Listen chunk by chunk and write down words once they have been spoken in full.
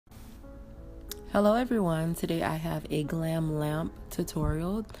Hello everyone, today I have a Glam lamp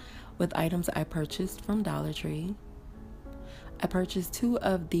tutorial with items I purchased from Dollar Tree. I purchased 2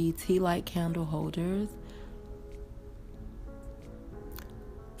 of the tea light candle holders,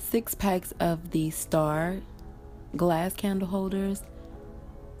 6 packs of the star glass candle holders,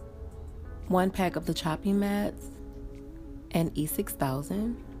 1 pack of the chopping mats, and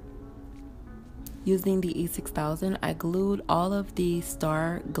E6000. Using the E6000, I glued all of the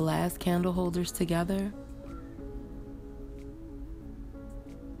star glass candle holders together.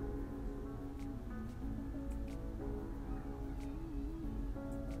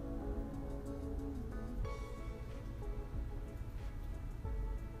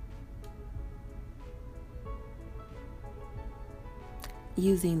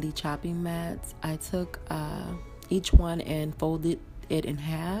 Using the chopping mats, I took each one and folded it in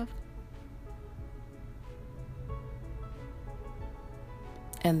half.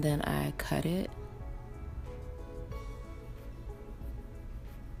 And then I cut it.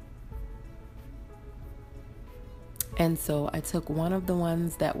 And so I took one of the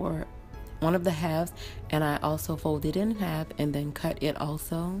ones that were one of the halves, and I also folded it in half and then cut it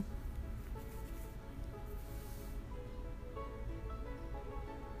also.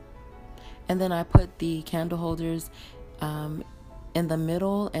 And then I put the candle holders in the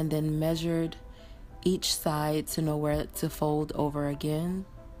middle and then measured each side to know where to fold over again.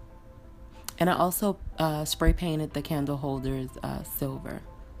 And I also spray painted the candle holders silver.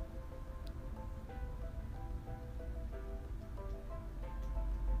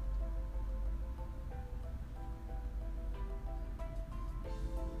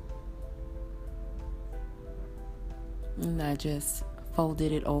 And I just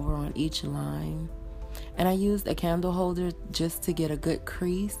folded it over on each line. And I used a candle holder just to get a good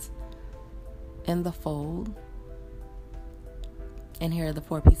crease in the fold. And here are the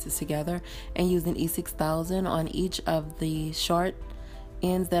 4 pieces together. And using E6000 on each of the short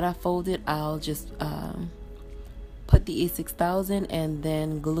ends that I folded, I'll just put the E6000 and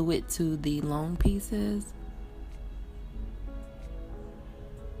then glue it to the long pieces.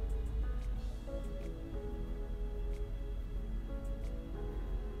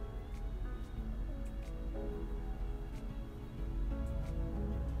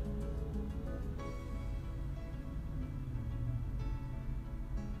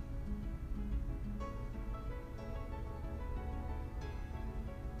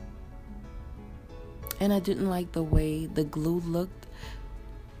 And I didn't like the way the glue looked.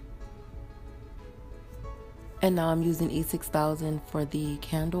 And now I'm using E6000 for the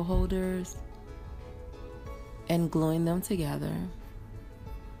candle holders and gluing them together.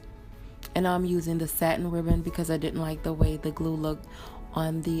 And now I'm using the satin ribbon because I didn't like the way the glue looked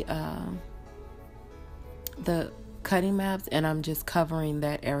on the cutting maps, and I'm just covering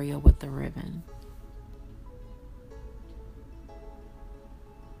that area with the ribbon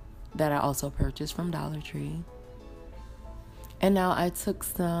that I also purchased from Dollar Tree. And now I took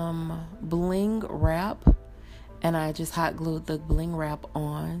some bling wrap and I just hot glued the bling wrap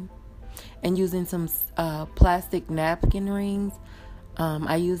on. And using some plastic napkin rings,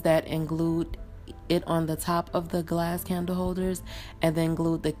 I used that and glued it on the top of the glass candle holders, and then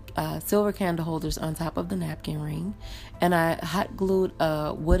glued the silver candle holders on top of the napkin ring. And I hot glued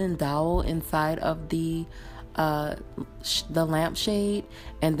a wooden dowel inside of the lampshade,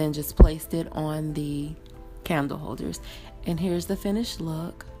 and then just placed it on the candle holders. And here's the finished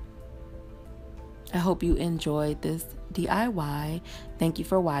look. I hope you enjoyed this DIY. Thank you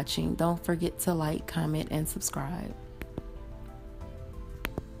for watching. Don't forget to like, comment, and subscribe.